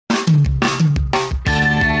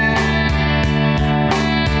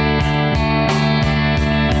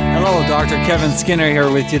Dr. Kevin Skinner here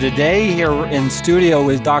with you today. Here in studio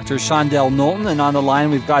with Dr. Shondell Knowlton, and on the line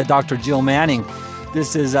we've got Dr. Jill Manning.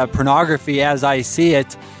 This is Pornography as I See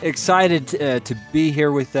It. Excited to be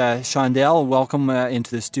here with Shondell. Welcome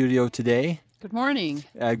into the studio today. Good morning.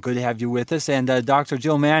 Good to have you with us. And Dr.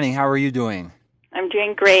 Jill Manning, how are you doing? I'm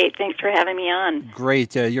doing great. Thanks for having me on.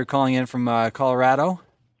 Great. You're calling in from Colorado?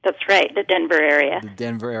 That's right, the Denver area. The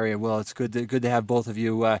Denver area. Well, it's good to have both of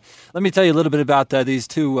you. Let me tell you a little bit about these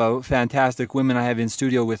two fantastic women I have in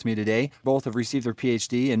studio with me today. Both have received their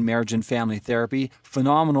PhD in marriage and family therapy.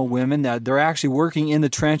 Phenomenal women. They're actually working in the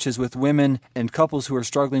trenches with women and couples who are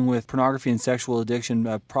struggling with pornography and sexual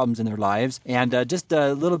addiction problems in their lives. And just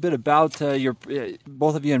a little bit about your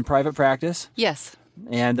both of you in private practice. Yes.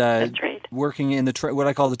 And that's right. Working in what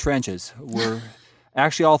I call the trenches.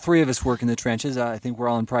 Actually, all three of us work in the trenches. I think we're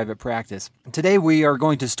all in private practice. Today, we are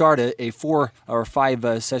going to start a 4 or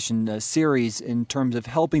 5 session series in terms of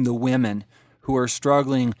helping the women who are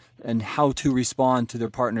struggling and how to respond to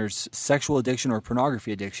their partner's sexual addiction or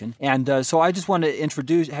pornography addiction. And so I just want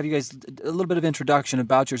to have you guys a little bit of introduction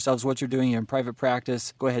about yourselves, what you're doing in private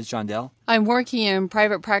practice. Go ahead, Shondell. I'm working in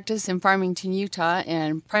private practice in Farmington, Utah,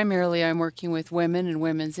 and primarily I'm working with women and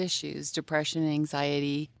women's issues. Depression,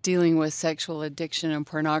 anxiety, dealing with sexual addiction and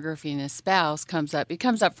pornography in a spouse comes up. It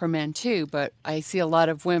comes up for men too, but I see a lot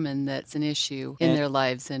of women that's an issue in their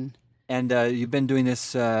lives. And you've been doing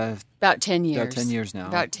this about 10 years. About 10 years now.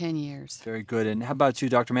 About 10 years. Very good. And how about you,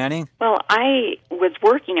 Dr. Manning? Well, I was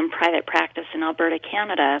working in private practice in Alberta,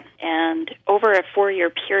 Canada, and over a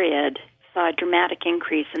 4-year period saw a dramatic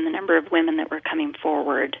increase in the number of women that were coming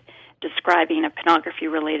forward describing a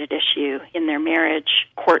pornography-related issue in their marriage,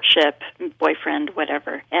 courtship, boyfriend,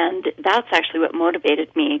 whatever. And that's actually what motivated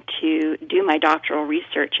me to do my doctoral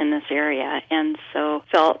research in this area, and so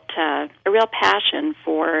felt a real passion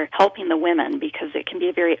for helping the women because it can be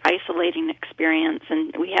a very isolating experience,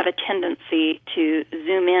 and we have a tendency to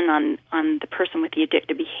zoom in on the person with the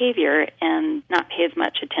addictive behavior and not pay as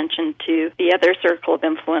much attention to the other circle of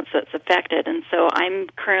influence that's affected. And so I'm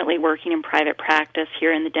currently working in private practice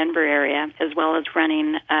here in the Denver area, as well as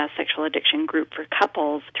running a sexual addiction group for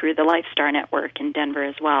couples through the LifeStar Network in Denver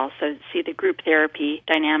as well. So see the group therapy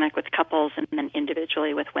dynamic with couples and then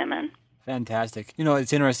individually with women. Fantastic. You know,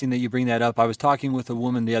 it's interesting that you bring that up. I was talking with a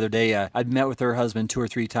woman the other day. I'd met with her husband 2 or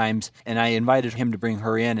 3 times, and I invited him to bring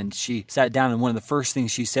her in, and she sat down, and one of the first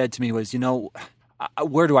things she said to me was,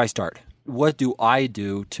 where do I start? What do I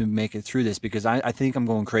do to make it through this? Because I think I'm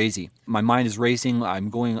going crazy. My mind is racing. I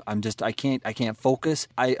can't focus.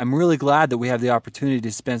 I'm really glad that we have the opportunity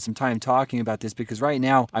to spend some time talking about this because right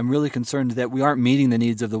now I'm really concerned that we aren't meeting the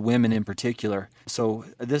needs of the women in particular. So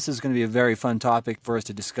this is going to be a very fun topic for us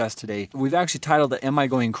to discuss today. We've actually titled it, Am I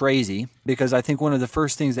Going Crazy? Because I think one of the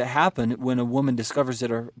first things that happen when a woman discovers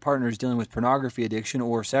that her partner is dealing with pornography addiction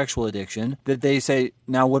or sexual addiction, that they say,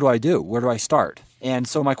 now what do I do? Where do I start? And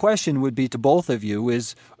so my question would be to both of you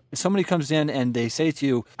is, if somebody comes in and they say to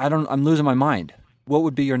you, I'm losing my mind, what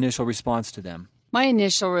would be your initial response to them? My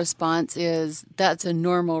initial response is that's a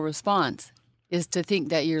normal response, is to think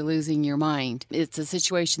that you're losing your mind. It's a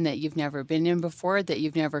situation that you've never been in before, that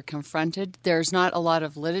you've never confronted. There's not a lot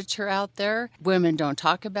of literature out there. Women don't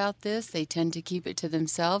talk about this. They tend to keep it to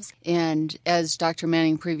themselves. And as Dr.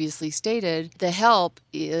 Manning previously stated, the help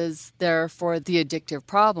is there for the addictive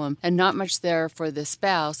problem and not much there for the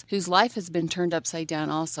spouse whose life has been turned upside down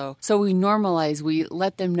also. So we normalize, we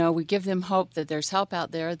let them know, we give them hope that there's help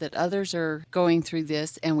out there, that others are going through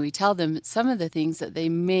this, and we tell them some of the things that they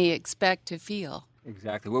may expect to feel.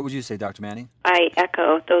 Exactly. What would you say, Dr. Manning? I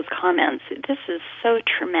echo those comments. This is so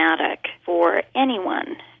traumatic for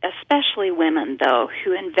anyone, especially women, though,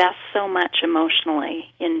 who invest so much emotionally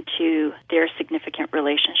into their significant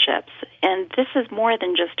relationships. And this is more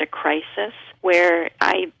than just a crisis, where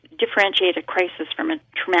I differentiate a crisis from a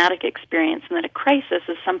traumatic experience, and that a crisis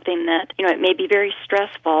is something that, it may be very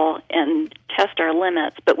stressful and test our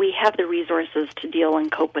limits, but we have the resources to deal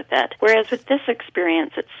and cope with it. Whereas with this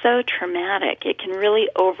experience, it's so traumatic, it can really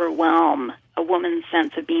overwhelm a woman's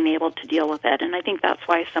sense of being able to deal with it. And I think that's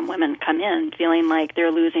why some women come in feeling like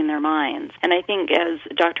they're losing their minds. And I think, as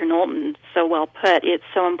Dr. Knowlton so well put, it's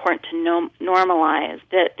so important to normalize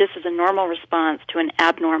that this is a normal response to an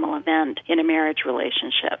abnormal event in a marriage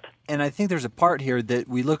relationship. And I think there's a part here that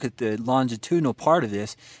we look at the longitudinal part of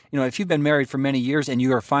this if you've been married for many years and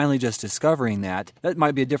you are finally just discovering that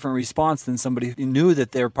might be a different response than somebody who knew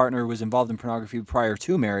that their partner was involved in pornography prior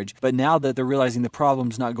to marriage. But now that they're realizing the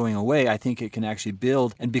problem's not going away, I think it can actually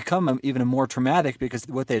build and become even more traumatic because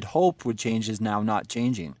what they'd hoped would change is now not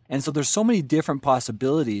changing. And so there's so many different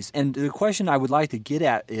possibilities. And the question I would like to get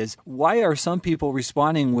at is, why are some people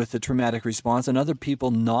responding with the traumatic response and other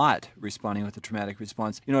people not responding with the traumatic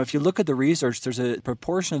response? If you look at the research, there's a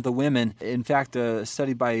proportion of the women, in fact, a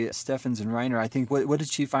study by Steffens and Reiner, I think, what did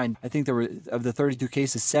she find? I think there were, of the 32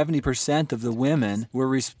 cases, 70% of the women were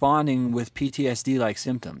responding with PTSD-like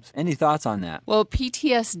symptoms. Any thoughts on that? Well,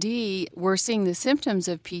 PTSD, we're seeing the symptoms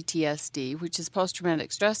of PTSD, which is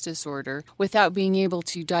post-traumatic stress disorder, without being able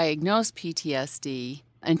to diagnose PTSD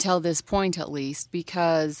until this point at least,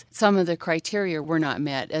 because some of the criteria were not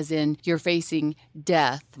met, as in you're facing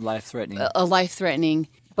death. Life-threatening. Life-threatening.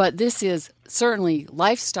 But this is certainly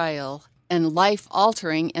lifestyle and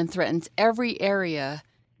life-altering and threatens every area,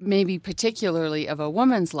 maybe particularly of a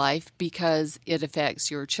woman's life, because it affects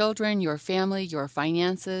your children, your family, your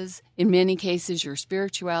finances, in many cases your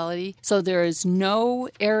spirituality. So there is no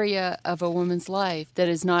area of a woman's life that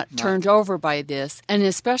is not turned over by this, and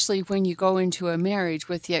especially when you go into a marriage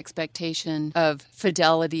with the expectation of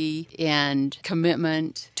fidelity and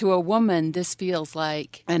commitment. To a woman, this feels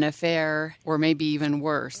like an affair, or maybe even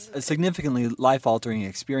worse. A significantly life-altering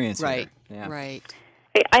experience. Right, yeah. Right.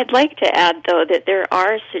 I'd like to add, though, that there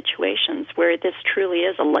are situations where this truly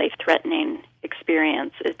is a life-threatening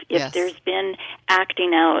experience. If there's been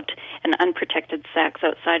acting out and unprotected sex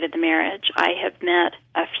outside of the marriage, I have met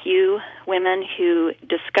a few women who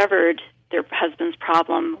discovered their husband's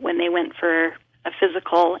problem when they went for a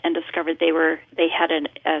physical and discovered they had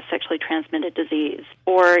a sexually transmitted disease.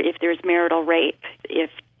 Or if there's marital rape, if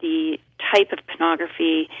the type of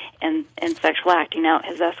pornography and sexual acting out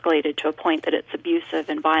has escalated to a point that it's abusive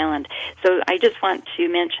and violent. So I just want to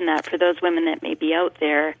mention that for those women that may be out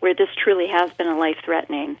there where this truly has been a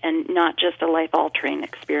life-threatening and not just a life-altering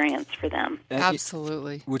experience for them.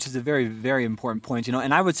 Absolutely. Which is a very, very important point.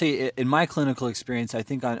 And I would say in my clinical experience, I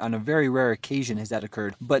think on a very rare occasion has that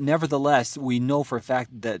occurred. But nevertheless, we know for a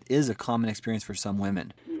fact that is a common experience for some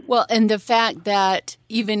women. Well, and the fact that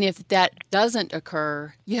even if that doesn't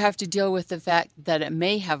occur, you have to deal with the fact that it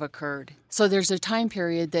may have occurred. So there's a time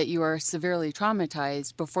period that you are severely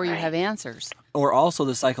traumatized before you have answers. Or also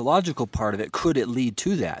the psychological part of it. Could it lead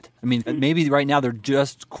to that? I mean, maybe right now they're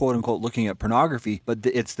just, quote unquote, looking at pornography, but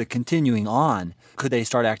it's the continuing on. Could they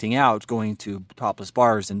start acting out, going to topless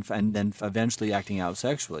bars and then eventually acting out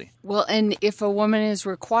sexually? Well, and if a woman is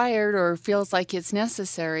required or feels like it's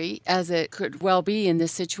necessary, as it could well be in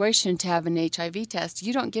this situation, to have an HIV test,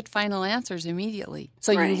 you don't get final answers immediately.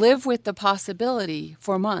 So you live with the possibility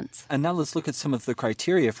for months. And now let's look at some of the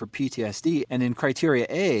criteria for PTSD. And in criteria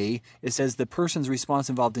A, it says the person's response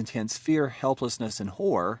involved intense fear, helplessness, and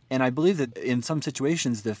horror. And I believe that in some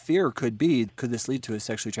situations, the fear could this lead to a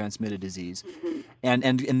sexually transmitted disease? Mm-hmm.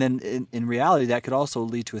 And then in reality, that could also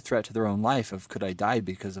lead to a threat to their own life of, could I die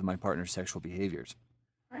because of my partner's sexual behaviors?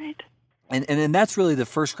 Right. And that's really the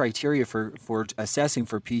first criteria for assessing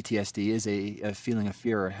for PTSD is a feeling of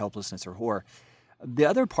fear or helplessness or horror. The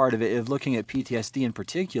other part of it is looking at PTSD in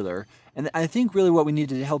particular, and I think really what we need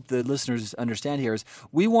to help the listeners understand here is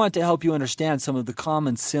we want to help you understand some of the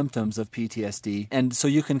common symptoms of PTSD, and so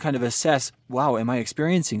you can kind of assess, wow, am I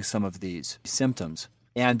experiencing some of these symptoms?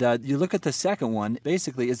 And you look at the second one,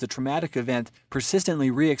 basically, is the traumatic event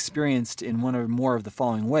persistently re-experienced in one or more of the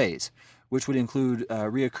following ways, which would include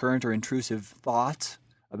reoccurrent or intrusive thoughts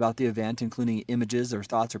about the event, including images or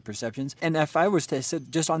thoughts or perceptions. And if I was to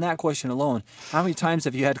sit just on that question alone, how many times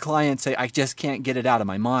have you had clients say, I just can't get it out of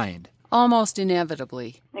my mind? Almost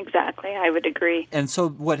inevitably. Exactly, I would agree. And so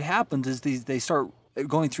what happens is they start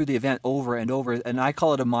going through the event over and over, and I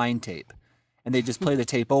call it a mind tape. And they just play the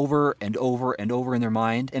tape over and over and over in their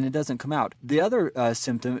mind, and it doesn't come out. The other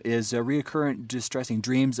symptom is recurrent distressing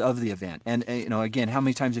dreams of the event. And, again, how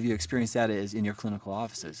many times have you experienced that in your clinical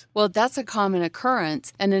offices? Well, that's a common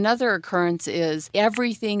occurrence. And another occurrence is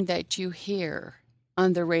everything that you hear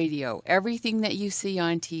on the radio, everything that you see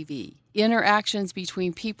on TV, interactions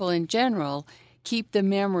between people in general, keep the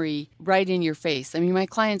memory right in your face. I mean, my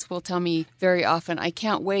clients will tell me very often, I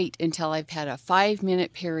can't wait until I've had a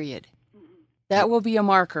 5-minute period. That will be a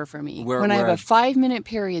marker for me. When I have a 5-minute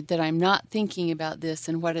period that I'm not thinking about this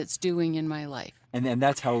and what it's doing in my life. And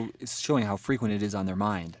that's how it's showing how frequent it is on their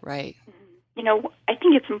mind. Right. I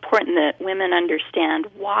think it's important that women understand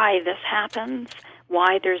why this happens,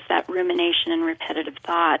 why there's that rumination and repetitive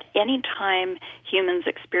thought. Anytime humans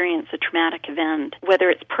experience a traumatic event, whether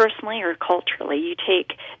it's personally or culturally, you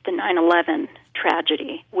take the 9/11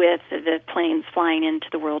 tragedy with the planes flying into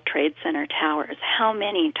the World Trade Center towers. How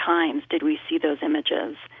many times did we see those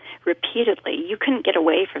images? Repeatedly. You couldn't get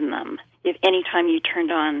away from them if any time you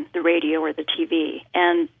turned on the radio or the TV.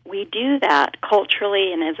 And we do that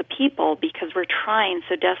culturally and as a people because we're trying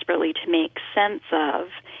so desperately to make sense of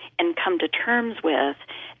and come to terms with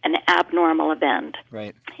an abnormal event.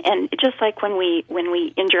 Right. And just like when we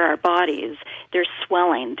injure our bodies, there's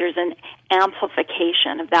swelling, there's an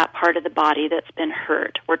amplification of that part of the body that's been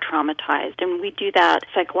hurt or traumatized. And we do that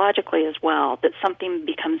psychologically as well, that something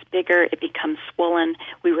becomes bigger, it becomes swollen,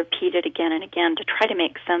 we repeat it again and again to try to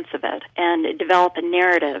make sense of it and develop a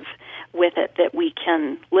narrative with it that we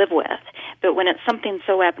can live with. But when it's something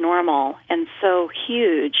so abnormal and so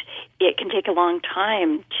huge, it can take a long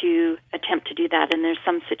time to attempt to do that, and there's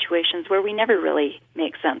some situations where we never really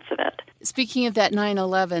make sense of it. Speaking of that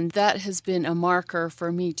 9/11, that has been a marker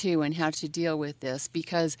for me too in how to deal with this,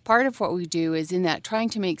 because part of what we do is in that trying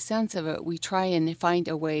to make sense of it, we try and find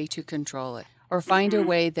a way to control it or find a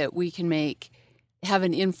way that we can have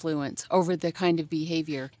an influence over the kind of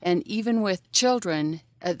behavior. And even with children,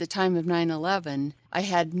 at the time of 9/11, I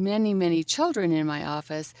had many, many children in my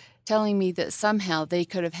office telling me that somehow they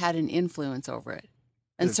could have had an influence over it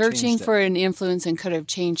and searching for an influence and could have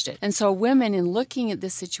changed it. And so women, in looking at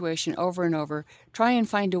this situation over and over, try and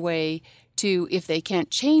find a way to, if they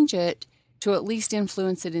can't change it, to at least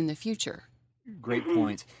influence it in the future. Great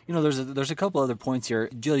points. You know, there's a couple other points here.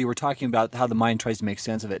 Jill, you were talking about how the mind tries to make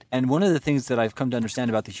sense of it. And one of the things that I've come to understand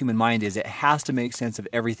about the human mind is it has to make sense of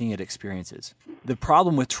everything it experiences. The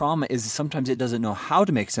problem with trauma is sometimes it doesn't know how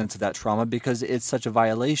to make sense of that trauma because it's such a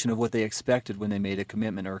violation of what they expected when they made a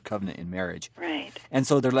commitment or a covenant in marriage. Right. And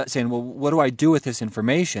so they're saying, well, what do I do with this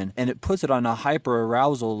information? And it puts it on a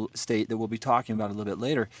hyper-arousal state that we'll be talking about a little bit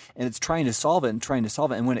later. And it's trying to solve it.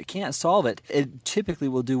 And when it can't solve it, it typically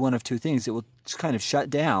will do one of two things. It will just kind of shut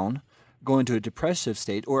down, go into a depressive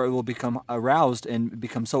state, or it will become aroused and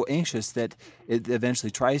become so anxious that it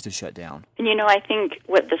eventually tries to shut down. And I think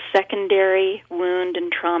what the secondary wound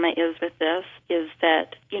and trauma is with this is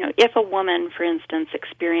that, if a woman, for instance,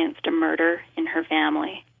 experienced a murder in her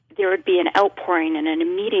family, there would be an outpouring and an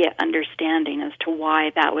immediate understanding as to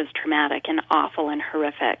why that was traumatic and awful and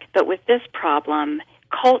horrific. But with this problem,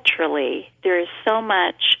 culturally, there is so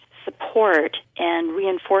much support and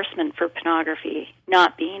reinforcement for pornography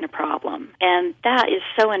not being a problem. And that is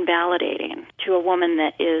so invalidating to a woman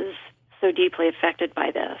that is so deeply affected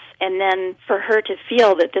by this. And then for her to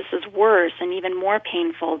feel that this is worse and even more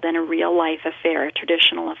painful than a real-life affair, a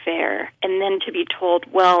traditional affair, and then to be told,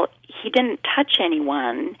 well, he didn't touch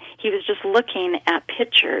anyone, he was just looking at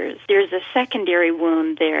pictures. There's a secondary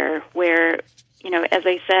wound there where, as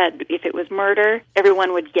I said, if it was murder,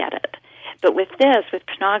 everyone would get it. But with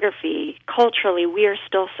pornography, culturally, we are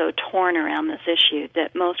still so torn around this issue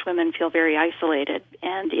that most women feel very isolated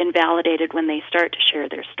and invalidated when they start to share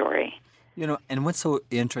their story. And what's so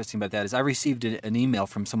interesting about that is I received an email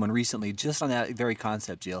from someone recently just on that very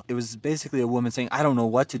concept, Jill. It was basically a woman saying, I don't know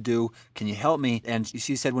what to do. Can you help me? And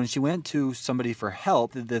she said when she went to somebody for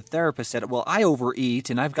help, the therapist said, well, I overeat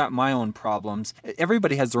and I've got my own problems.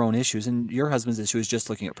 Everybody has their own issues, and your husband's issue is just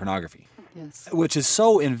looking at pornography. Yes. Which is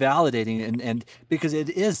so invalidating and because it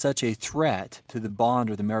is such a threat to the bond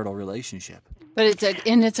or the marital relationship. But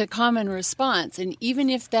it's a common response. And even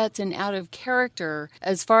if that's an out of character,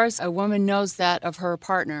 as far as a woman knows that of her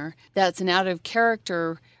partner, that's an out of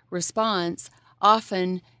character response,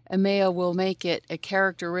 often a male will make it a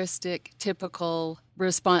characteristic, typical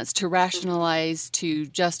response to rationalize, to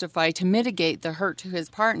justify, to mitigate the hurt to his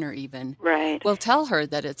partner even. Right. Will tell her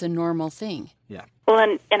that it's a normal thing. Yeah. Well,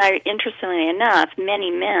 and interestingly enough,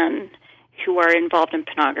 many men who are involved in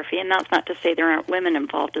pornography, and that's not to say there aren't women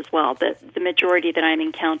involved as well, but the majority that I'm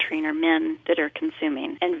encountering are men that are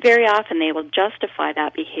consuming. And very often they will justify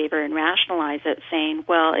that behavior and rationalize it, saying,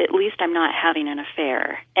 well, at least I'm not having an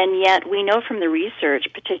affair. And yet we know from the research,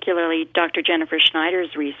 particularly Dr. Jennifer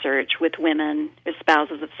Schneider's research with women as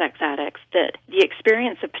spouses of sex addicts, that the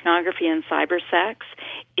experience of pornography and cybersex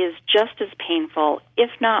is just as painful, if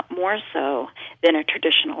not more so, than a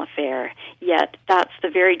traditional affair. Yet that's the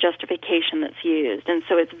very justification that's used. And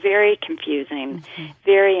so it's very confusing,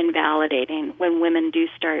 very invalidating when women do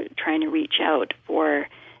start trying to reach out for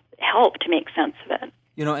help to make sense of it.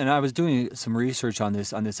 And I was doing some research on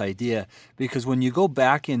this idea because when you go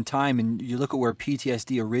back in time and you look at where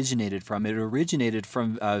PTSD originated from, it originated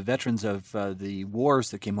from veterans of the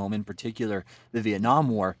wars that came home, in particular the Vietnam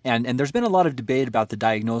War. And there's been a lot of debate about the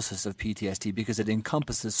diagnosis of PTSD because it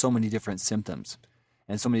encompasses so many different symptoms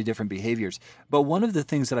and so many different behaviors. But one of the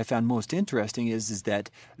things that I found most interesting is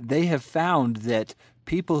that they have found that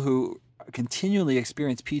people who continually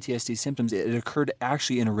experienced PTSD symptoms, it occurred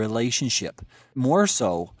actually in a relationship, more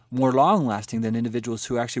so, more long-lasting than individuals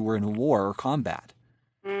who actually were in a war or combat.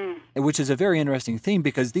 Which is a very interesting thing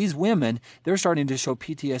because these women, they're starting to show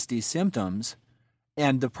PTSD symptoms.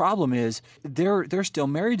 And the problem is they're still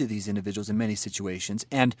married to these individuals in many situations.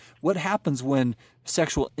 And what happens when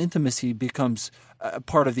sexual intimacy becomes a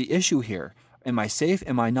part of the issue here? Am I safe?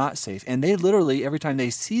 Am I not safe? And they literally, every time they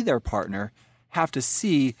see their partner, have to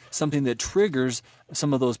see something that triggers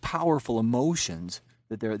some of those powerful emotions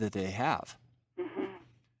that they have. Mm-hmm.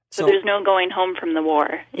 So there's no going home from the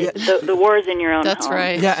war. The war is in your own That's home.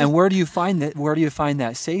 right. Yeah, and where do you find that? Where do you find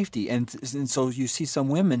that safety? And so you see some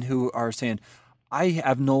women who are saying, I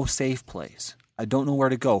have no safe place. I don't know where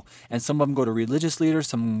to go. And some of them go to religious leaders,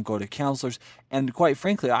 some of them go to counselors. And quite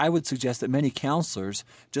frankly, I would suggest that many counselors,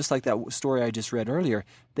 just like that story I just read earlier,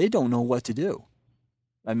 they don't know what to do.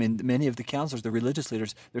 I mean, many of the counselors, the religious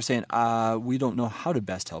leaders, they're saying, we don't know how to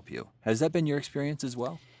best help you. Has that been your experience as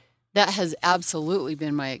well? That has absolutely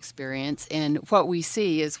been my experience. And what we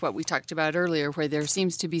see is what we talked about earlier, where there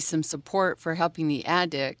seems to be some support for helping the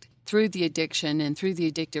addict through the addiction and through the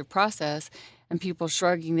addictive process, and people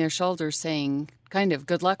shrugging their shoulders saying, kind of,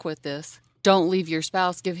 good luck with this. Don't leave your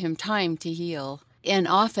spouse, give him time to heal. And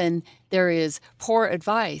often there is poor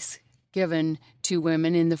advice given to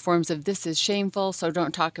women in the forms of, this is shameful, so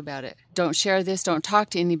don't talk about it. Don't share this, don't talk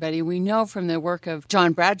to anybody. We know from the work of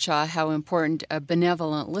John Bradshaw how important a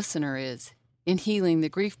benevolent listener is in healing the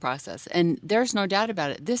grief process. And there's no doubt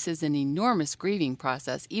about it. This is an enormous grieving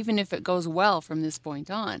process, even if it goes well from this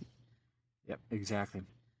point on. Yep, exactly.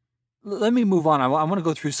 Let me move on. I want to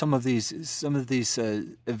go through some of these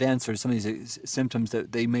events or some of these symptoms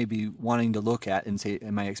that they may be wanting to look at and say,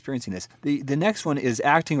 am I experiencing this? The next one is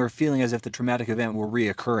acting or feeling as if the traumatic event were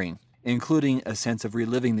reoccurring, including a sense of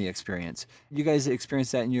reliving the experience. You guys experience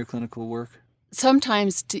that in your clinical work?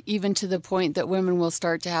 Sometimes even to the point that women will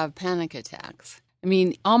start to have panic attacks. I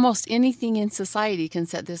mean, almost anything in society can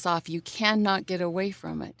set this off. You cannot get away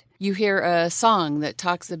from it. You hear a song that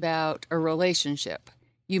talks about a relationship.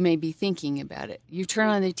 You may be thinking about it. You turn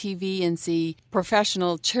on the TV and see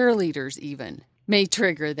professional cheerleaders even may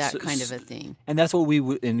trigger that kind of a thing. And that's what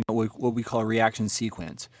what we call a reaction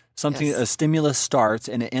sequence. Something, Yes. A stimulus starts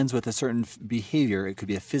and it ends with a certain behavior. It could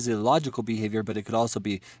be a physiological behavior, but it could also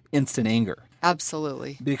be instant anger.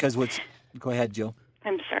 Absolutely. Because go ahead, Jill.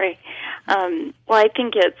 I'm sorry. Well, I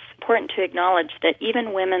think it's important to acknowledge that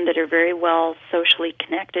even women that are very well socially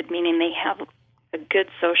connected, meaning they have a good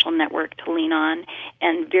social network to lean on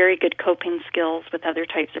and very good coping skills with other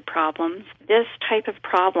types of problems. This type of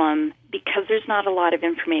problem, because there's not a lot of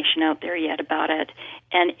information out there yet about it,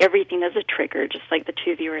 and everything is a trigger, just like the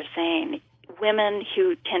two of you are saying, women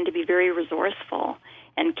who tend to be very resourceful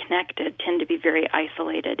and connected tend to be very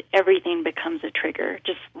isolated. Everything becomes a trigger.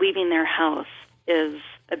 Just leaving their house is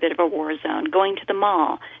a bit of a war zone. Going to the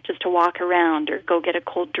mall just to walk around or go get a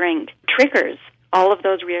cold drink triggers all of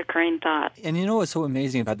those reoccurring thoughts. And you know what's so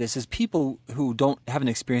amazing about this is people who haven't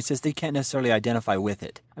experienced this, they can't necessarily identify with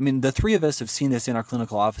it. I mean, the three of us have seen this in our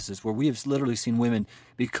clinical offices where we have literally seen women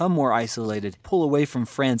become more isolated, pull away from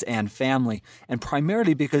friends and family, and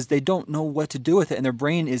primarily because they don't know what to do with it and their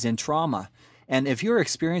brain is in trauma. And if you're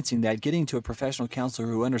experiencing that, getting to a professional counselor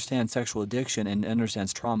who understands sexual addiction and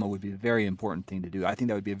understands trauma would be a very important thing to do. I think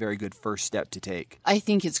that would be a very good first step to take. I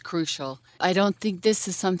think it's crucial. I don't think this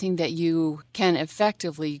is something that you can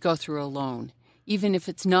effectively go through alone. Even if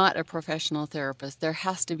it's not a professional therapist, there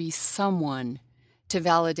has to be someone to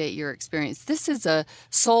validate your experience. This is a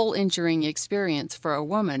soul-injuring experience for a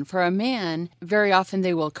woman. For a man, very often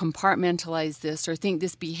they will compartmentalize this or think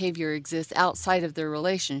this behavior exists outside of their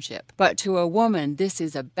relationship. But to a woman, this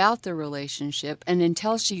is about the relationship, and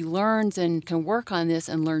until she learns and can work on this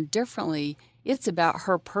and learn differently, it's about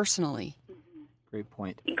her personally. Great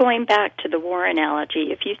point. Going back to the war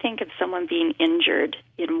analogy, if you think of someone being injured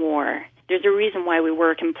in war, there's a reason why we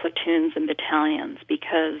work in platoons and battalions,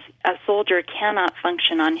 because a soldier cannot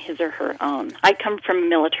function on his or her own. I come from a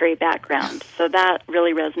military background, so that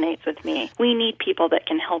really resonates with me. We need people that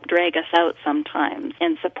can help drag us out sometimes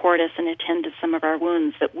and support us and attend to some of our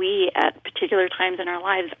wounds that we, at particular times in our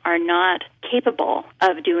lives, are not capable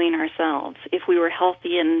of doing ourselves. If we were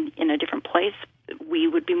healthy and in a different place, we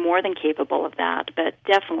would be more than capable of that, but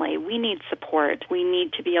definitely we need support. We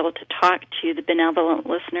need to be able to talk to the benevolent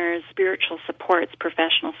listeners, spiritual supports,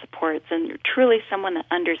 professional supports, and truly someone that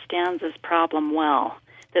understands this problem well,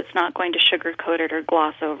 that's not going to sugarcoat it or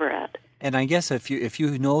gloss over it. And I guess if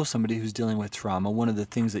you know somebody who's dealing with trauma, one of the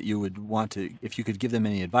things that you would want to, if you could give them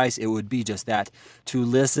any advice, it would be just that, to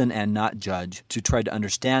listen and not judge, to try to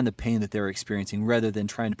understand the pain that they're experiencing rather than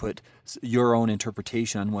trying to put your own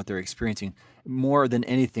interpretation on what they're experiencing. More than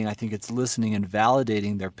anything, I think it's listening and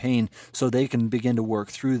validating their pain so they can begin to work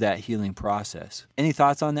through that healing process. Any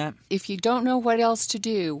thoughts on that? If you don't know what else to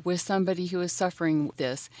do with somebody who is suffering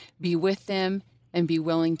this, be with them and be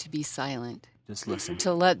willing to be silent. Just listen.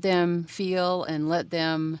 To let them feel and let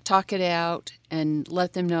them talk it out and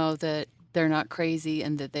let them know that they're not crazy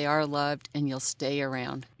and that they are loved and you'll stay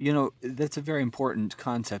around. You know, that's a very important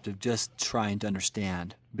concept of just trying to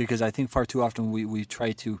understand, because I think far too often we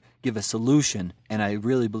try to give a solution, and I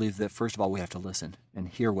really believe that first of all we have to listen and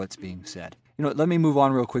hear what's being said. You know, let me move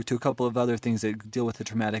on real quick to a couple of other things that deal with the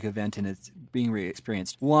traumatic event and it's being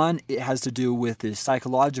re-experienced. One, it has to do with the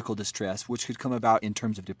psychological distress, which could come about in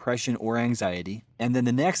terms of depression or anxiety. And then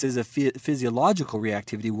the next is a physiological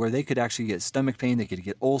reactivity where they could actually get stomach pain, they could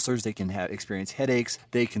get ulcers, they can experience headaches,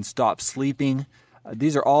 they can stop sleeping.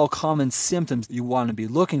 These are all common symptoms you want to be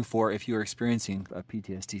looking for if you're experiencing a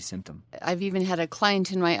PTSD symptom. I've even had a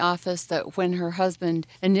client in my office that when her husband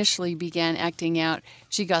initially began acting out,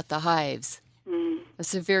 she got the hives. A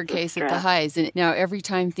severe case of the hives. And now every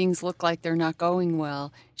time things look like they're not going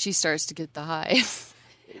well, she starts to get the hives.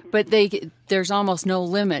 But there's almost no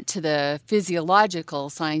limit to the physiological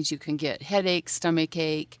signs you can get. Headache, stomach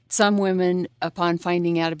ache. Some women, upon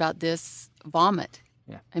finding out about this, vomit.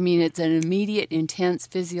 Yeah. I mean, it's an immediate, intense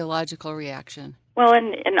physiological reaction. Well,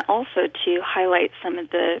 and also to highlight some of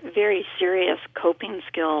the very serious coping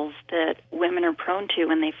skills that women are prone to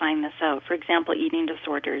when they find this out. For example, eating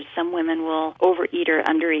disorders. Some women will overeat or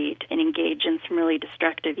undereat and engage in some really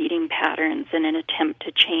destructive eating patterns in an attempt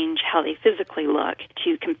to change how they physically look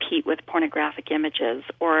to compete with pornographic images,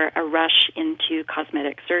 or a rush into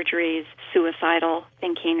cosmetic surgeries, suicidal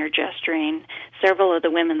thinking or gesturing. Several of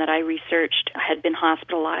the women that I researched had been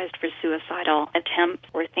hospitalized for suicidal attempts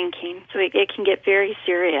or thinking. So it can get very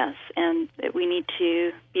serious, and we need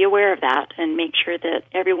to be aware of that and make sure that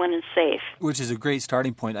everyone is safe. Which is a great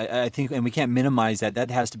starting point. I think, and we can't minimize that. That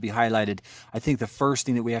has to be highlighted. I think the first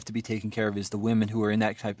thing that we have to be taking care of is the women who are in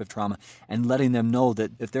that type of trauma and letting them know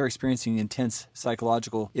that if they're experiencing intense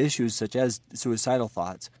psychological issues such as suicidal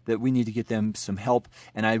thoughts, that we need to get them some help.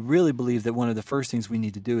 And I really believe that one of the first things we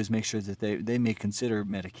need to do is make sure that they may consider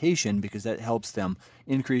medication, because that helps them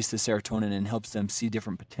increase the serotonin and helps them see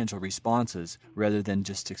different potential responses rather than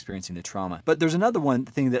just experiencing the trauma. But there's another one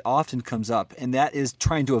thing that often comes up, and that is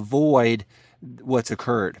trying to avoid what's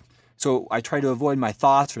occurred. So I try to avoid my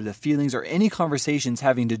thoughts or the feelings or any conversations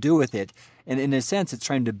having to do with it. And in a sense, it's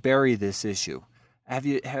trying to bury this issue.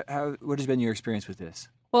 What has been your experience with this?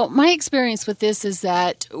 Well, my experience with this is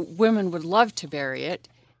that women would love to bury it,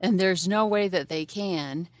 and there's no way that they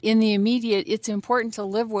can. In the immediate, it's important to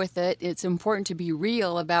live with it. It's important to be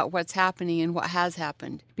real about what's happening and what has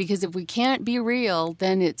happened. Because if we can't be real,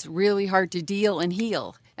 then it's really hard to deal and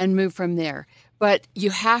heal and move from there. But you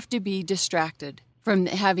have to be distracted from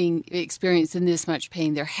having experienced in this much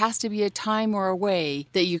pain. There has to be a time or a way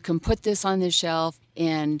that you can put this on the shelf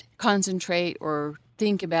and concentrate or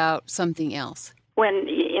think about something else. When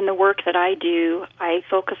in the work that I do, I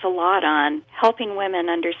focus a lot on helping women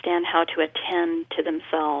understand how to attend to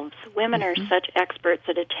themselves. Women are such experts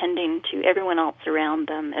at attending to everyone else around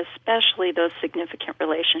them, especially those significant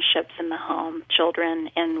relationships in the home, children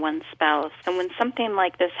and one's spouse. And when something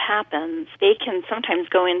like this happens, they can sometimes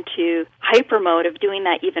go into hyper mode of doing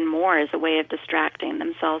that even more as a way of distracting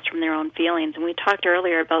themselves from their own feelings. And we talked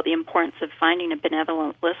earlier about the importance of finding a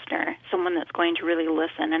benevolent listener, someone that's going to really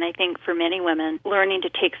listen. And I think for many women, learning to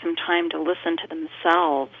take some time to listen to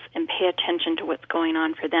themselves and pay attention to what's going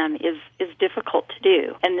on for them is difficult to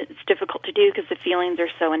do. And it's difficult to do because the feelings are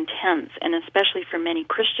so intense, and especially for many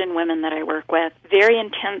Christian women that I work with, very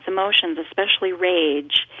intense emotions, especially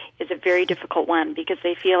rage, is a very difficult one because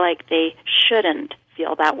they feel like they shouldn't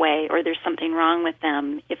feel that way or there's something wrong with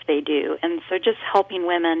them if they do. And so just helping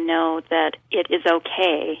women know that it is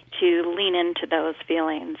okay to lean into those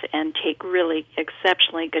feelings and take really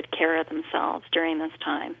exceptionally good care of themselves during this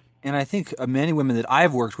time. And I think many women that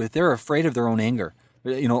I've worked with, they're afraid of their own anger.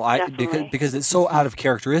 You know, because it's so out of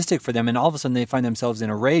characteristic for them, and all of a sudden they find themselves in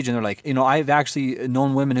a rage, and they're like, you know, I've actually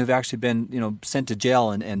known women who've actually been, you know, sent to jail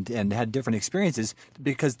and had different experiences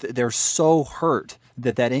because they're so hurt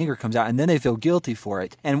that anger comes out, and then they feel guilty for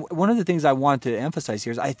it. And one of the things I want to emphasize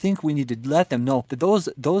here is I think we need to let them know that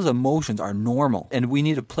those emotions are normal, and we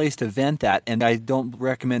need a place to vent that. And I don't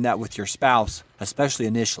recommend that with your spouse, especially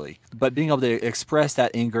initially. But being able to express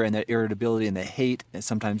that anger and that irritability and the hate, and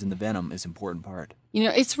sometimes in the venom, is an important part. You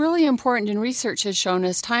know, it's really important, and research has shown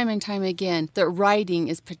us time and time again that writing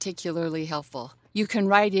is particularly helpful. You can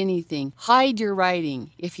write anything. Hide your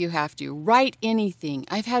writing if you have to. Write anything.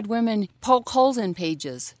 I've had women poke holes in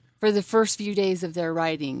pages for the first few days of their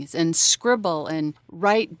writings and scribble and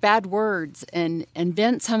write bad words and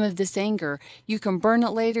vent some of this anger. You can burn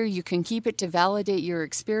it later. You can keep it to validate your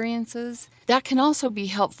experiences. That can also be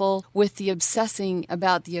helpful with the obsessing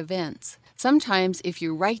about the events. Sometimes if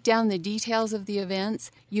you write down the details of the events,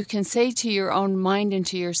 you can say to your own mind and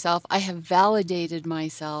to yourself, I have validated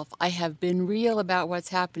myself. I have been real about what's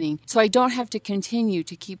happening, so I don't have to continue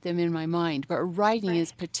to keep them in my mind. But writing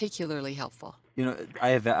is particularly helpful. You know,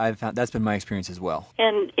 I've found that's been my experience as well.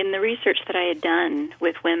 And in the research that I had done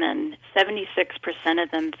with women, 76% of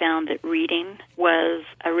them found that reading was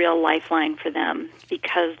a real lifeline for them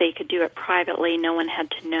because they could do it privately. No one had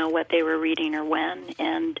to know what they were reading or when.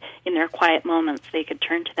 And in their quiet moments, they could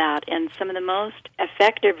turn to that. And some of the most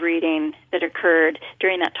effective reading that occurred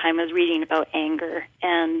during that time was reading about anger.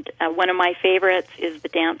 And one of my favorites is The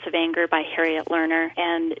Dance of Anger by Harriet Lerner.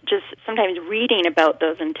 And just sometimes reading about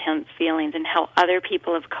those intense feelings and how other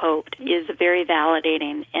people have coped is a very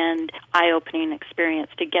validating and eye-opening experience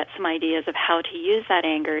to get some ideas of how to use that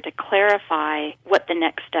anger to clarify what the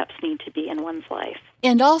next steps need to be in one's life.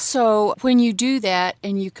 And also, when you do that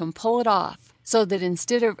and you can pull it off, so that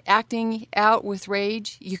instead of acting out with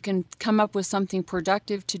rage, you can come up with something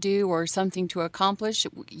productive to do or something to accomplish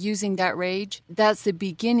using that rage, that's the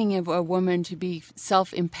beginning of a woman to be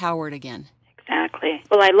self-empowered again. Exactly.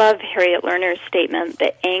 Well, I love Harriet Lerner's statement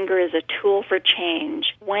that anger is a tool for change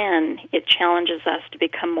when it challenges us to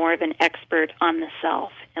become more of an expert on the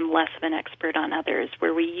self and less of an expert on others,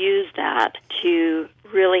 where we use that to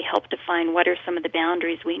really help define what are some of the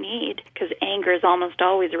boundaries we need, because anger is almost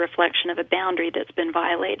always a reflection of a boundary that's been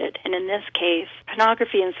violated. And in this case,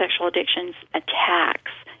 pornography and sexual addictions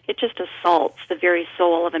attacks. It just assaults the very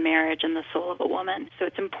soul of a marriage and the soul of a woman. So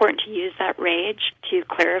it's important to use that rage to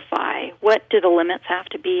clarify what do the limits have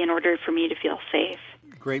to be in order for me to feel safe.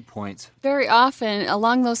 Great points. Very often,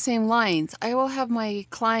 along those same lines, I will have my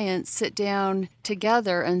clients sit down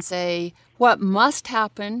together and say, what must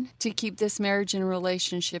happen to keep this marriage and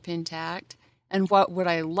relationship intact, and what would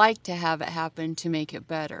I like to have it happen to make it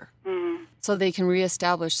better? So they can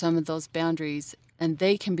reestablish some of those boundaries, and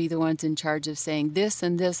they can be the ones in charge of saying this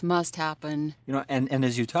and this must happen. You know, and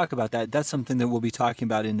as you talk about that, that's something that we'll be talking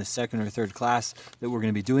about in the second or third class that we're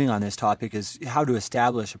going to be doing on this topic, is how to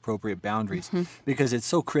establish appropriate boundaries. Because it's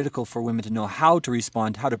so critical for women to know how to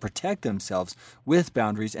respond, how to protect themselves with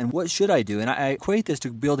boundaries, and what should I do? And I equate this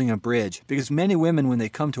to building a bridge, because many women, when they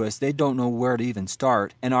come to us, they don't know where to even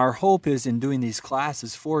start. And our hope is in doing these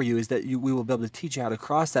classes for you is that we will be able to teach you how to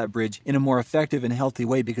cross that bridge in a more effective and healthy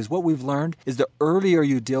way, because what we've learned is the earlier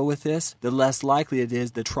you deal with this, the less likely it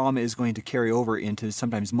is the trauma is going to carry over into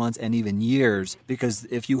sometimes months and even years. Because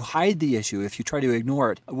if you hide the issue, if you try to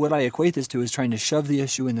ignore it, what I equate this to is trying to shove the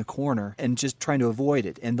issue in the corner and just trying to avoid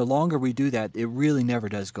it. And the longer we do that, it really never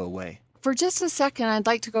does go away. For just a second, I'd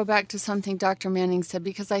like to go back to something Dr. Manning said,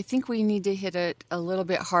 because I think we need to hit it a little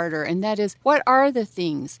bit harder, and that is, what are the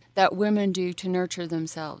things that women do to nurture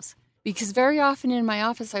themselves? Because very often in my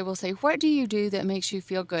office, I will say, what do you do that makes you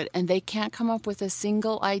feel good? And they can't come up with a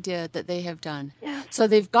single idea that they have done. Yeah. So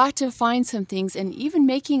they've got to find some things, and even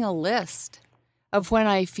making a list of when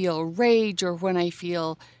I feel rage or when I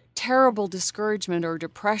feel terrible discouragement or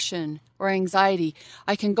depression or anxiety,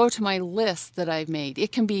 I can go to my list that I've made.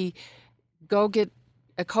 It can be go get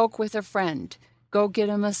a Coke with a friend, go get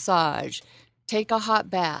a massage, take a hot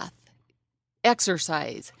bath,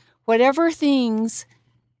 exercise, whatever things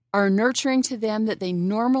are nurturing to them that they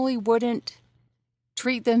normally wouldn't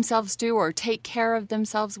treat themselves to or take care of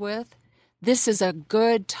themselves with. This is a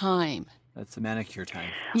good time. That's the manicure time.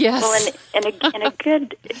 Yes. Well, and a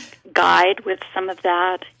good guide with some of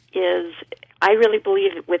that is, I really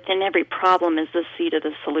believe within every problem is the seed of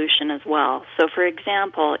the solution as well. So, for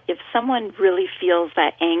example, if someone really feels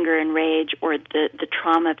that anger and rage or the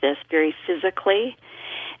trauma of this very physically,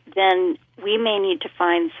 then we may need to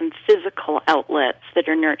find some physical outlets that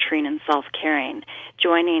are nurturing and self-caring,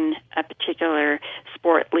 joining a particular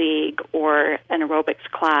sport league or an aerobics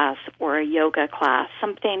class or a yoga class,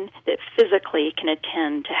 something that physically can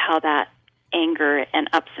attend to how that anger and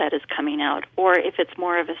upset is coming out, or if it's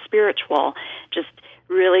more of a spiritual, just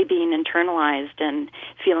really being internalized and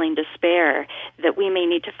feeling despair, that we may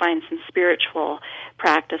need to find some spiritual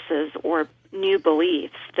practices or new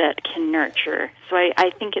beliefs that can nurture. So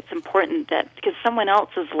I think it's important that, because someone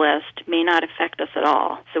else's list may not affect us at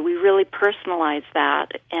all, so we really personalize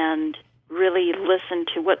that and really listen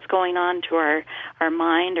to what's going on to our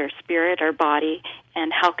mind, our spirit, our body,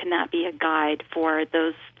 and how can that be a guide for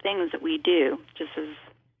those things that we do, just as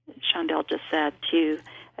Shondell just said, to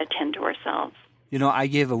attend to ourselves. You know, I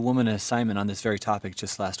gave a woman an assignment on this very topic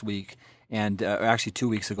just last week, and actually 2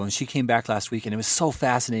 weeks ago, and she came back last week, and it was so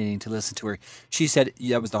fascinating to listen to her. She said,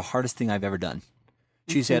 yeah, it was the hardest thing I've ever done.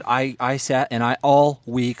 She said, I sat, and all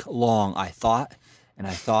week long, I thought, and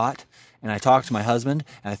I thought, and I talked to my husband,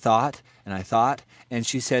 and I thought, and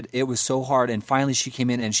she said it was so hard, and finally she came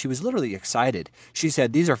in, and she was literally excited. She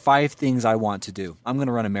said, these are 5 things I want to do. I'm going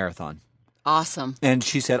to run a marathon. Awesome. And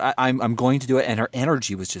she said, I'm going to do it, and her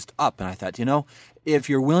energy was just up. And I thought, if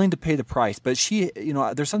you're willing to pay the price, but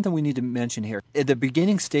there's something we need to mention here. At the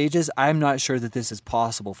beginning stages, I'm not sure that this is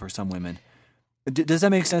possible for some women. Does that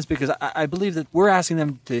make sense? Because I believe that we're asking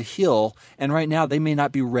them to heal, and right now they may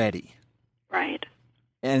not be ready. Right.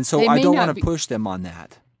 And so I don't want to push them on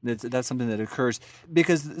that. That's something that occurs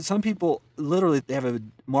because some people literally have a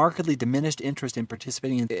markedly diminished interest in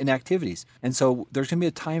participating in activities. And so there's going to be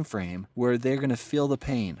a time frame where they're going to feel the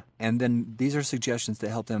pain. And then these are suggestions that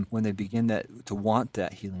help them when they begin to want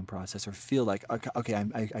that healing process or feel like, okay,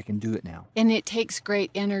 I can do it now. And it takes great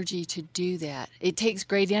energy to do that. It takes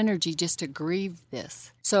great energy just to grieve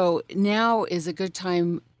this. So now is a good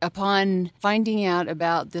time, upon finding out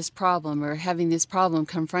about this problem or having this problem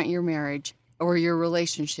confront your marriage or your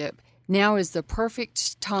relationship, now is the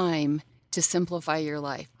perfect time to simplify your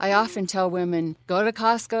life. I often tell women, go to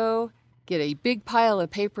Costco, get a big pile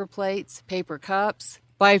of paper plates, paper cups,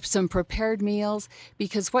 buy some prepared meals,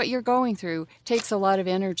 because what you're going through takes a lot of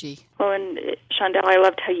energy. Well, and Shondell, I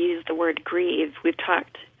loved how you used the word grieve. We've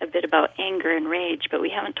talked a bit about anger and rage, but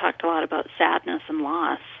we haven't talked a lot about sadness and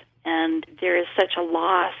loss. And there is such a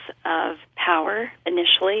loss of power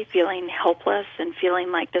initially, feeling helpless and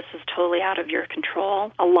feeling like this is totally out of your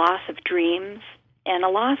control, a loss of dreams, and a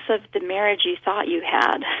loss of the marriage you thought you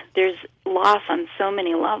had. There's loss on so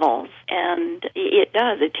many levels, and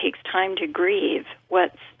it takes time to grieve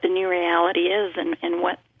what the new reality is and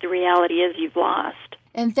what the reality is you've lost.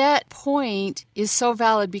 And that point is so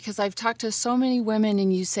valid because I've talked to so many women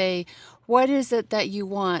and you say, what is it that you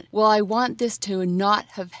want? Well, I want this to not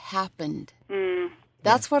have happened.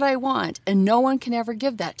 That's what I want, and no one can ever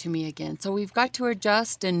give that to me again. So we've got to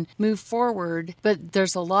adjust and move forward, but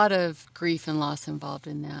there's a lot of grief and loss involved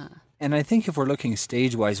in that. And I think if we're looking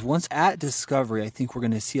stage-wise, once at discovery, I think we're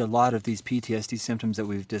going to see a lot of these PTSD symptoms that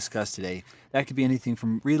we've discussed today. That could be anything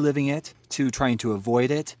from reliving it to trying to avoid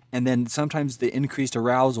it, and then sometimes the increased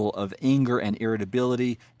arousal of anger and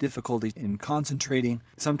irritability, difficulty in concentrating.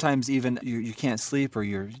 Sometimes even you can't sleep or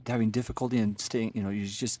you're having difficulty in staying, you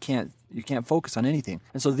just can't focus on anything.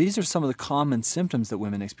 And so these are some of the common symptoms that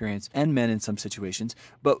women experience and men in some situations.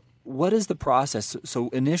 But what is the process? So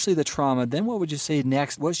initially the trauma, then what would you say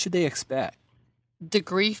next? What should they expect? The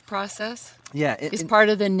grief process is part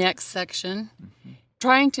of the next section. Mm-hmm.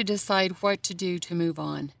 Trying to decide what to do to move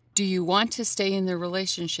on. Do you want to stay in the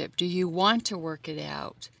relationship? Do you want to work it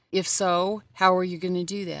out? If so, how are you going to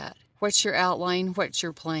do that? What's your outline? What's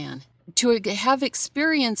your plan? To have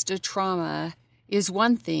experienced a trauma is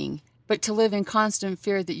one thing, but to live in constant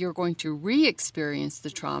fear that you're going to re-experience the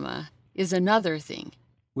trauma is another thing.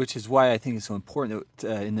 Which is why I think it's so important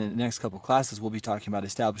that in the next couple of classes we'll be talking about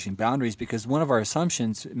establishing boundaries, because one of our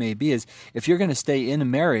assumptions may be is if you're going to stay in a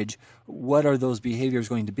marriage, what are those behaviors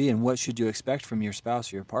going to be and what should you expect from your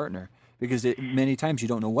spouse or your partner? Because many times you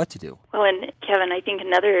don't know what to do. Well, and Kevin, I think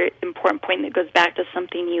another important point that goes back to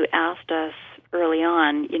something you asked us early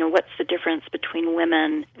on, what's the difference between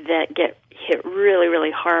women that get hit really,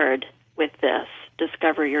 really hard with this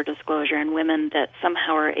discovery or disclosure and women that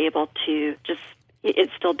somehow are able to just,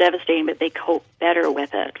 it's still devastating, but they cope better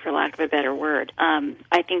with it, for lack of a better word.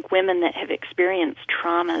 I think women that have experienced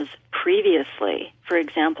traumas previously, for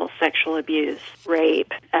example, sexual abuse,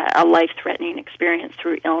 rape, a life-threatening experience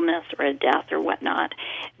through illness or a death or whatnot,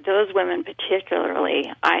 those women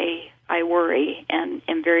particularly, I worry and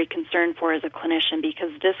am very concerned for as a clinician,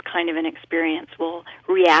 because this kind of an experience will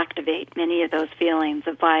reactivate many of those feelings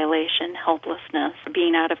of violation, helplessness,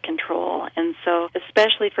 being out of control. And so,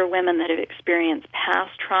 especially for women that have experienced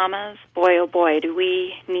past traumas, boy, oh boy, do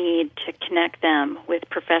we need to connect them with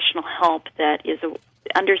professional help that is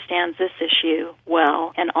understands this issue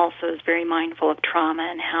well and also is very mindful of trauma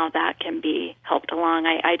and how that can be helped along.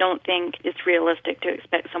 I don't think it's realistic to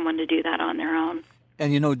expect someone to do that on their own.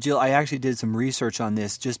 And, Jill, I actually did some research on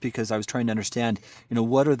this just because I was trying to understand,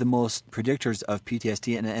 what are the most predictors of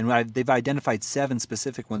PTSD. And they've identified 7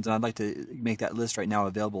 specific ones, and I'd like to make that list right now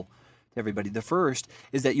available to everybody. The first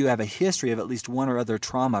is that you have a history of at least one or other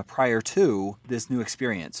trauma prior to this new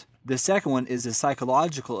experience. The second one is a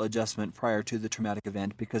psychological adjustment prior to the traumatic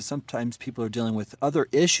event, because sometimes people are dealing with other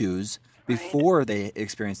issues before they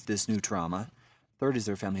experience this new trauma. Third is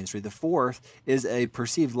their family history. The fourth is a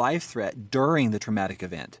perceived life threat during the traumatic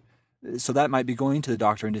event. So that might be going to the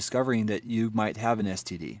doctor and discovering that you might have an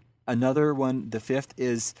STD. Another one, the fifth,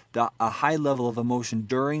 is a high level of emotion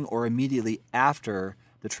during or immediately after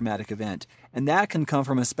the traumatic event. And that can come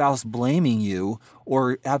from a spouse blaming you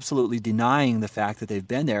or absolutely denying the fact that they've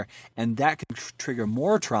been there. And that can trigger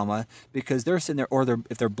more trauma because they're sitting there, or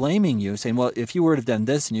if they're blaming you, saying, well, if you would have done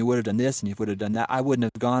this and you would have done this and you would have done that, I wouldn't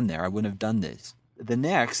have gone there. I wouldn't have done this. The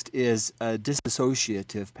next is a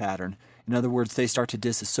dissociative pattern. In other words, they start to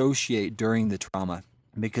disassociate during the trauma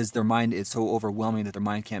because their mind is so overwhelming that their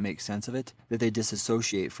mind can't make sense of it, that they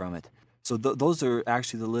disassociate from it. So those are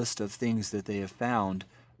actually the list of things that they have found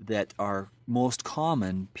that are most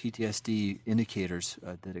common PTSD indicators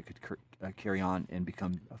that it could carry on and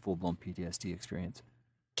become a full-blown PTSD experience.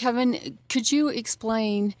 Kevin, could you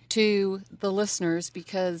explain to the listeners,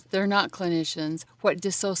 because they're not clinicians, what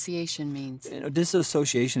dissociation means?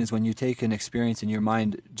 Dissociation is when you take an experience and your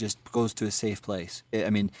mind just goes to a safe place.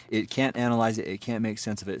 It can't analyze it, it can't make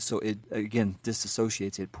sense of it. So it, again,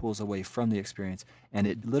 disassociates, it pulls away from the experience. And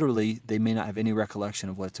it literally, they may not have any recollection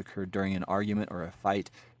of what's occurred during an argument or a fight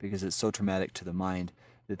because it's so traumatic to the mind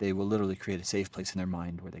that they will literally create a safe place in their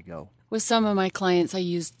mind where they go. With some of my clients, I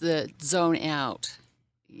use the zone out.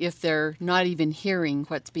 If they're not even hearing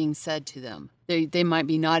what's being said to them, they might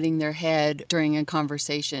be nodding their head during a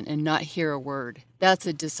conversation and not hear a word. That's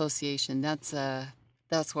a dissociation. That's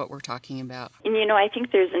what we're talking about. And I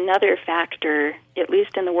think there's another factor, at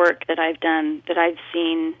least in the work that I've done, that I've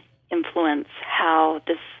seen influence how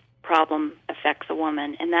this problem affects a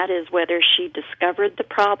woman, and that is whether she discovered the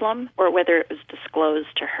problem or whether it was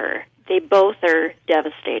disclosed to her. They both are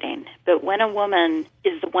devastating, but when a woman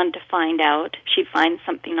is the one to find out, she finds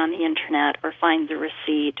something on the internet or finds a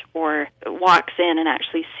receipt or walks in and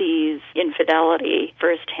actually sees infidelity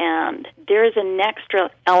firsthand, there is an extra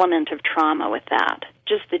element of trauma with that,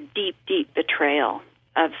 just the deep, deep betrayal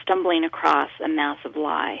of stumbling across a massive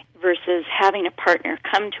lie versus having a partner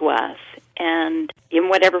come to us and in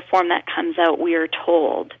whatever form that comes out, we are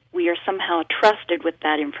told, we are somehow trusted with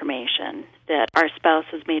that information, that our spouse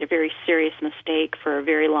has made a very serious mistake for a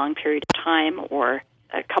very long period of time or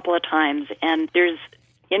a couple of times. And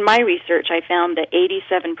in my research, I found that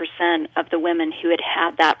 87% of the women who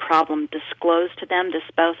had that problem disclosed to them, the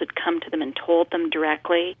spouse had come to them and told them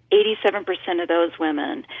directly, 87% of those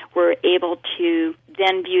women were able to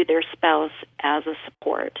then view their spouse as a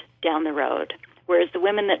support down the road. Whereas the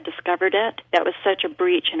women that discovered it, that was such a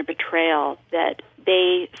breach and a betrayal that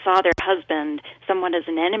they saw their husband somewhat as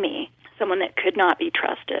an enemy, someone that could not be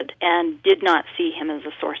trusted, and did not see him as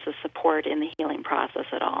a source of support in the healing process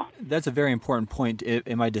at all. That's a very important point.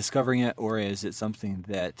 Am I discovering it, or is it something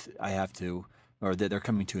that I have to, or that they're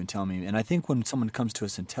coming to and telling me? And I think when someone comes to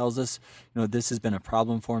us and tells us, this has been a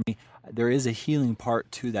problem for me, there is a healing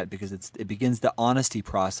part to that because it begins the honesty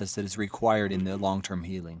process that is required in the long-term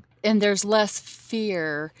healing. And there's less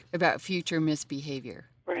fear about future misbehavior.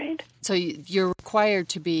 Right. So you're required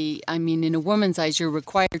to be, in a woman's eyes, you're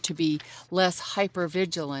required to be less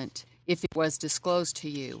hypervigilant if it was disclosed to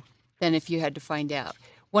you than if you had to find out.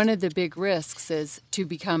 One of the big risks is to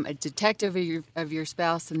become a detective of your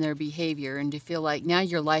spouse and their behavior and to feel like now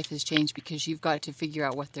your life has changed because you've got to figure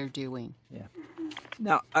out what they're doing. Yeah.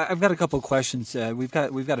 Now, I've got a couple of questions. We've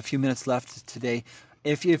got a few minutes left today.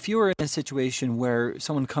 If you were in a situation where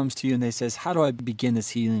someone comes to you and they says, how do I begin this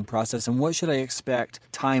healing process and what should I expect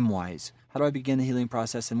time-wise? How do I begin the healing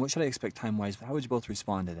process and what should I expect time-wise? How would you both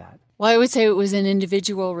respond to that? Well, I would say it was an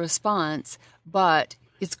individual response, but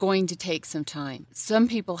it's going to take some time. Some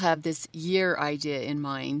people have this year idea in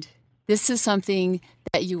mind. This is something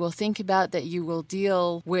that you will think about, that you will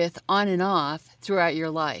deal with on and off throughout your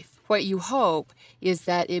life. What you hope is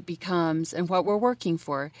that it becomes, and what we're working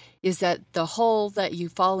for, is that the hole that you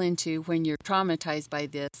fall into when you're traumatized by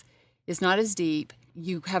this is not as deep.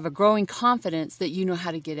 You have a growing confidence that you know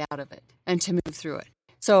how to get out of it and to move through it.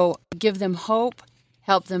 So give them hope,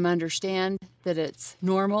 help them understand that it's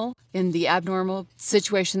normal in the abnormal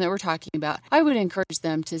situation that we're talking about, I would encourage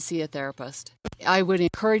them to see a therapist. I would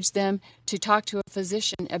encourage them to talk to a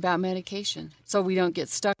physician about medication so we don't get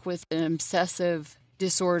stuck with an obsessive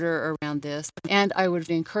disorder around this. And I would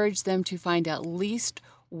encourage them to find at least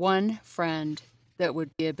one friend that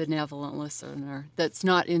would be a benevolent listener that's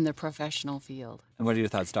not in the professional field. And what are your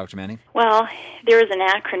thoughts, Dr. Manning? Well, there is an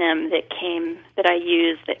acronym that I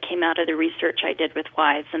used that came out of the research I did with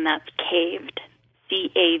wives, and that's CAVED,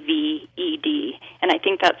 CAVED. And I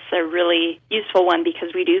think that's a really useful one because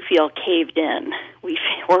we do feel caved in. We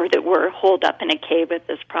feel that we're holed up in a cave with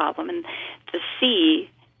this problem. And the C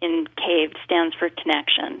in CAVED stands for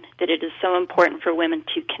connection, that it is so important for women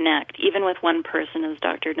to connect, even with one person, as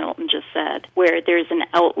Dr. Knowlton just said, where there's an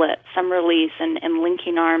outlet, some release, and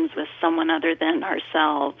linking arms with someone other than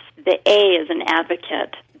ourselves. The A is an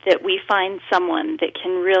advocate, that we find someone that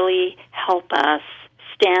can really help us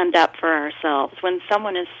stand up for ourselves. When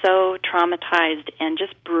someone is so traumatized and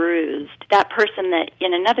just bruised, that person that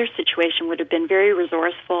in another situation would have been very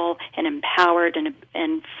resourceful and empowered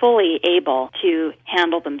and fully able to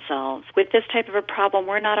handle themselves. With this type of a problem,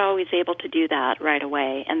 we're not always able to do that right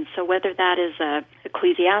away. And so whether that is a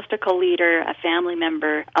ecclesiastical leader, a family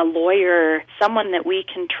member, a lawyer, someone that we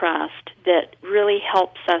can trust that really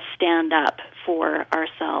helps us stand up for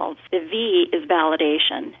ourselves. The V is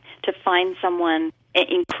validation, to find someone,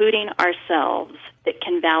 including ourselves, that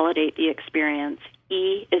can validate the experience.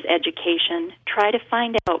 E is education. Try to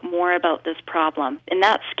find out more about this problem. And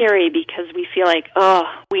that's scary because we feel like,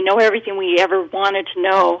 we know everything we ever wanted to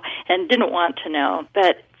know and didn't want to know.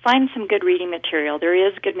 But find some good reading material. There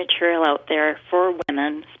is good material out there for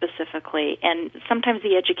women specifically, and sometimes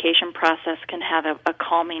the education process can have a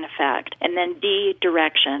calming effect. And then D,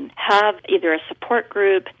 direction. Have either a support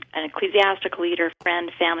group, an ecclesiastical leader,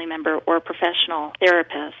 friend, family member, or a professional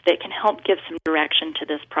therapist that can help give some direction to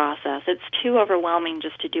this process. It's too overwhelming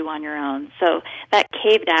just to do on your own. So that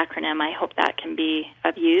CAVED acronym, I hope that can be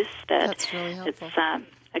of use. That's really helpful. It's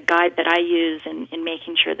a guide that I use in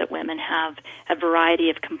making sure that women have a variety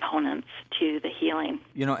of components to the healing.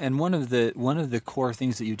 You know, and one of the core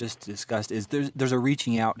things that you just discussed is there's a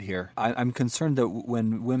reaching out here. I'm concerned that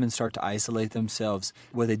when women start to isolate themselves,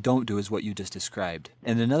 what they don't do is what you just described.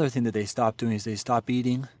 And another thing that they stop doing is they stop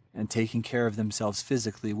eating and taking care of themselves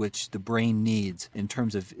physically, which the brain needs in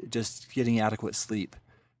terms of just getting adequate sleep.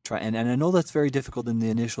 And I know that's very difficult in the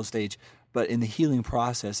initial stage, but in the healing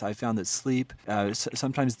process, I found that sleep,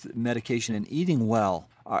 sometimes medication, and eating well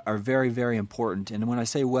are very, very important. And when I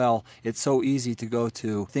say well, it's so easy to go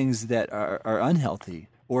to things that are unhealthy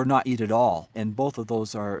or not eat at all. And both of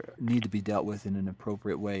those need to be dealt with in an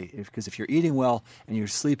appropriate way. Because if you're eating well and you're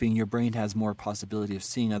sleeping, your brain has more possibility of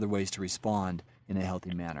seeing other ways to respond in a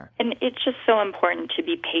healthy manner. And it's just so important to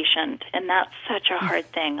be patient, and that's such a hard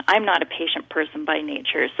thing. I'm not a patient person by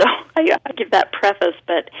nature, so I give that preface,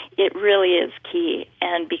 but it really is key.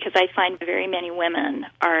 And because I find very many women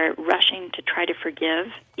are rushing to try to forgive,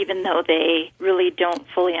 even though they really don't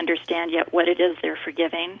fully understand yet what it is they're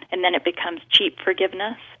forgiving, and then it becomes cheap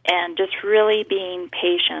forgiveness, and just really being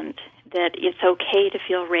patient that it's okay to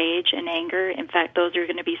feel rage and anger. In fact, those are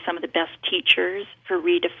going to be some of the best teachers for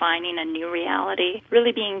redefining a new reality.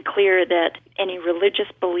 Really being clear that any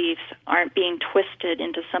religious beliefs aren't being twisted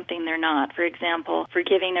into something they're not. For example,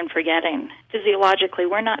 forgiving and forgetting. Physiologically,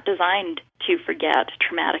 we're not designed to forget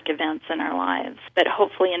traumatic events in our lives. But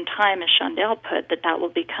hopefully in time, as Shondell put, that will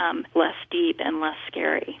become less deep and less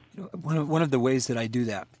scary. One of the ways that I do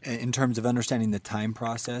that in terms of understanding the time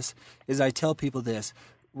process is I tell people this: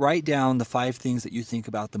 write down the 5 things that you think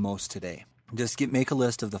about the most today. Just make a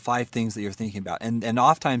list of the 5 things that you're thinking about. And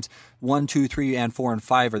oftentimes 1, 2, 3, and 4, and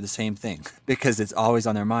 5 are the same thing because it's always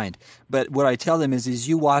on their mind. But what I tell them is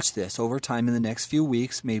you watch this over time in the next few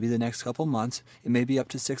weeks, maybe the next couple months, it may be up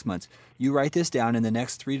to 6 months. You write this down in the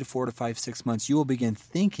next 3 to 4 to 5, 6 months, you will begin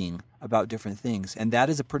thinking about different things. And that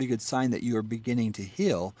is a pretty good sign that you are beginning to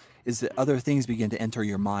heal, is that other things begin to enter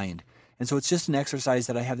your mind. And so it's just an exercise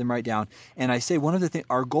that I have them write down. And I say one of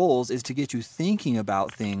our goals is to get you thinking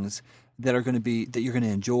about things that are going to be, that you're going to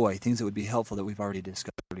enjoy, things that would be helpful that we've already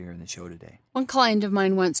discussed earlier in the show today. One client of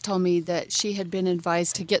mine once told me that she had been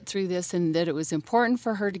advised to get through this and that it was important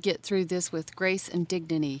for her to get through this with grace and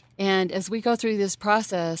dignity. And as we go through this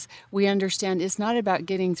process, we understand it's not about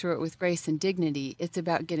getting through it with grace and dignity, it's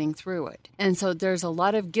about getting through it. And so there's a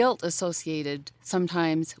lot of guilt associated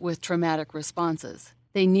sometimes with traumatic responses.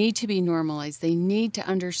 They need to be normalized. They need to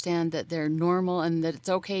understand that they're normal and that it's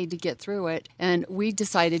okay to get through it. And we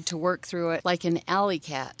decided to work through it like an alley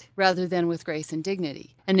cat rather than with grace and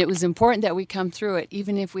dignity. And it was important that we come through it,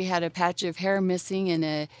 even if we had a patch of hair missing and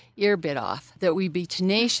a ear bit off, that we be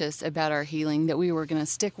tenacious about our healing, that we were going to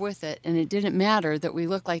stick with it. And it didn't matter that we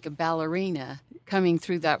looked like a ballerina coming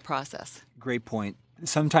through that process. Great point.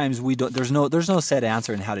 Sometimes there's no set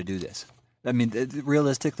answer in how to do this. I mean,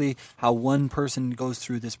 realistically, how one person goes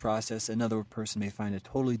through this process, another person may find a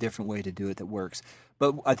totally different way to do it that works.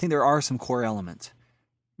 But I think there are some core elements.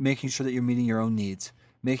 Making sure that you're meeting your own needs.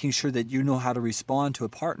 Making sure that you know how to respond to a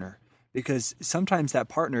partner. Because sometimes that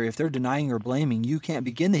partner, if they're denying or blaming, you can't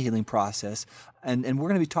begin the healing process. And we're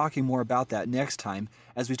going to be talking more about that next time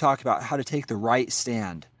as we talk about how to take the right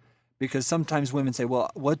stand. Because sometimes women say, well,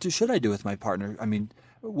 what should I do with my partner? I mean,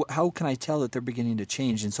 how can I tell that they're beginning to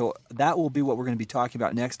change? And so that will be what we're going to be talking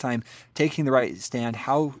about next time, taking the right stand.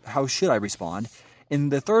 How should I respond? In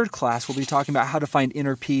the third class, we'll be talking about how to find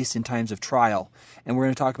inner peace in times of trial. And we're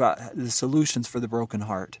going to talk about the solutions for the broken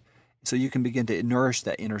heart. So you can begin to nourish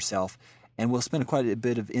that inner self. And we'll spend quite a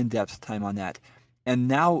bit of in-depth time on that. And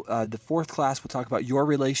now the fourth class, we'll talk about your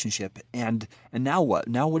relationship. And now what?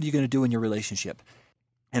 Now what are you going to do in your relationship?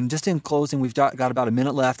 And just in closing, we've got about a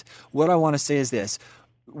minute left. What I want to say is this.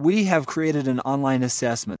 We have created an online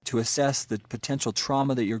assessment to assess the potential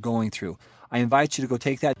trauma that you're going through. I invite you to go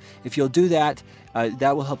take that. If you'll do that,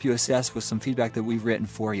 that will help you assess with some feedback that we've written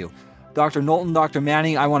for you. Dr. Knowlton, Dr.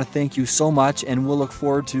 Manning, I want to thank you so much, and we'll look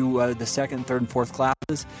forward to the second, third, and fourth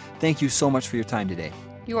classes. Thank you so much for your time today.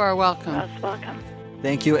 You are welcome. Most welcome.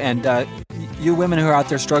 Thank you, and you women who are out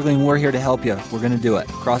there struggling, we're here to help you. We're going to do it.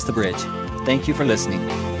 Cross the bridge. Thank you for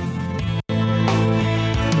listening.